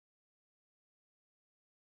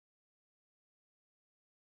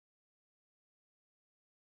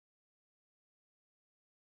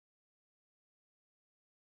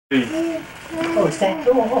Oh, is that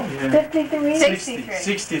cool? Yeah. 53?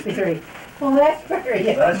 63. Well, that's very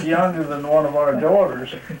young. That's younger than one of our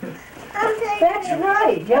daughters. That's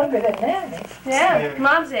right, younger than that. Yeah,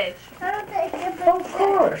 Mom's age. Of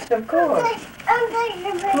course, of course.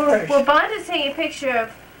 Of course. Well, Bond is taking a picture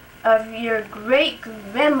of your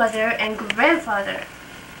great-grandmother and grandfather.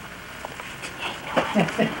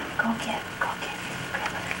 Go get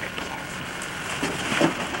grandmother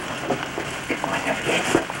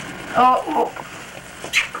kiss. Oh.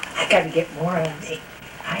 I gotta get more of it.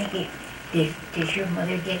 Did your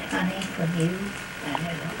mother get honey from you? I don't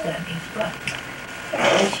know what that means, but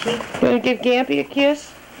does she? Want to give Gampy a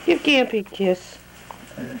kiss? Give Gampy a kiss.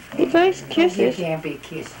 He likes kisses. Give Gampy a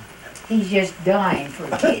kiss. He's just dying for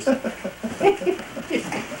a kiss.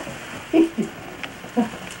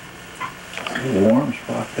 A warm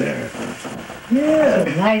spot there. Yeah,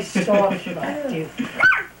 nice soft spot too.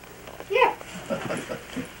 Yeah.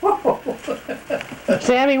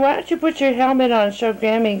 Sammy, why don't you put your helmet on and show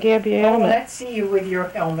Grammy and Gampy your Oh, helmet? let's see you with your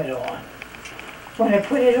helmet on. Want to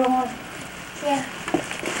put it on? Yeah.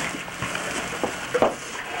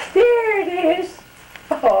 There it is.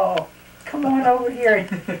 Oh, come on over here and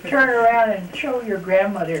turn around and show your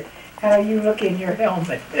grandmother how you look in your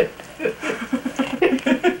helmet.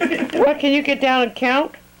 What, can you get down and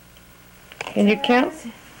count? Can you count?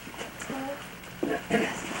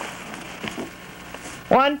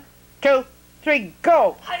 1, 2, 3,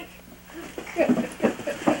 go!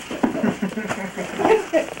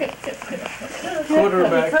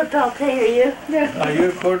 Quarterback. Football player, you. Are you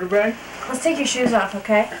a quarterback? Let's take your shoes off,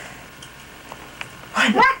 okay?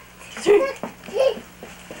 1, 2.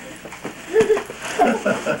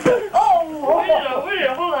 Oh, wait a minute,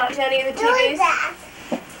 hold on, Jenny, the TVs.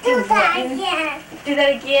 Do that again. Do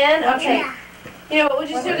that again? Okay. Yeah. You know what, we're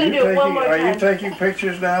just gonna do it one more Are you time. taking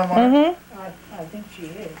pictures now, Mark? Mm-hmm. I think she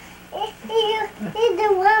is. You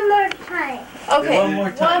do one more time. Okay, One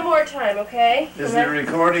more time. one more time, okay? Is the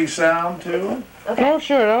recording sound too? Oh,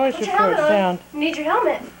 sure, it always Put your records helmet on. sound. You need your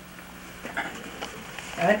helmet.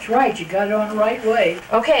 That's right, you got it on the right way.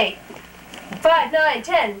 Okay. 5, 9,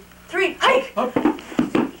 10, 3, hike!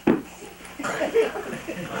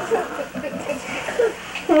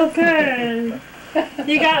 Okay.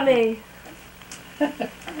 You got me.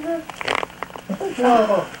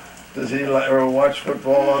 Oh, Does he ever watch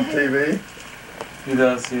football on TV? He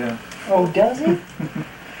does, yeah. oh, does he?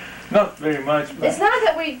 Not very much, It's but not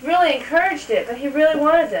that we really encouraged it, but he really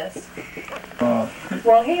wanted this.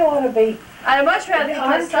 Well, he ought to be. I'd much rather he play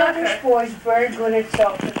Our Turkish soccer. boy's very good at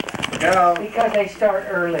soccer Yeah. because they start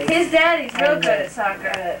early. His daddy's real good at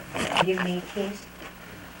soccer. Give me a kiss.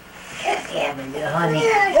 Yeah, honey.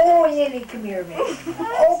 Oh, Yenny, come here a minute.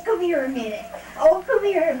 Oh, come here a minute. Oh, come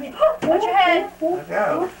here a minute. Watch your head. Look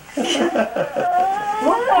out.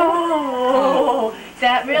 Oh,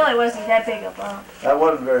 that really wasn't that big a bump. That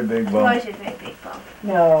wasn't a very big It bump. was a big bump.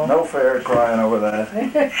 No. No fair crying over that.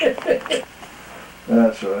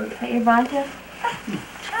 That's right. Hey, your bonta?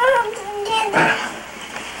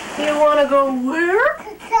 You want to go where?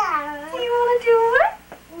 You want to do it?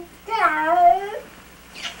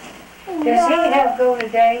 Does he have go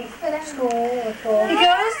today? School or He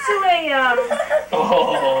goes to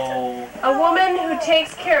a woman who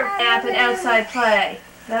takes care of App and outside play.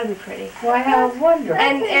 That'd be pretty. Why, how wonderful.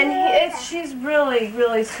 And she's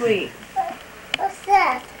really sweet. What's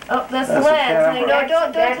that? Oh, that's the That's a lens. camera. No,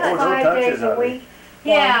 don't That's touch. don't 5 touch days it, a honey. week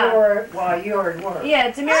Yeah. while you're at work.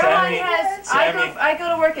 Yeah, Demirhan has. Sami. I go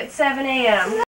to work at 7 a.m.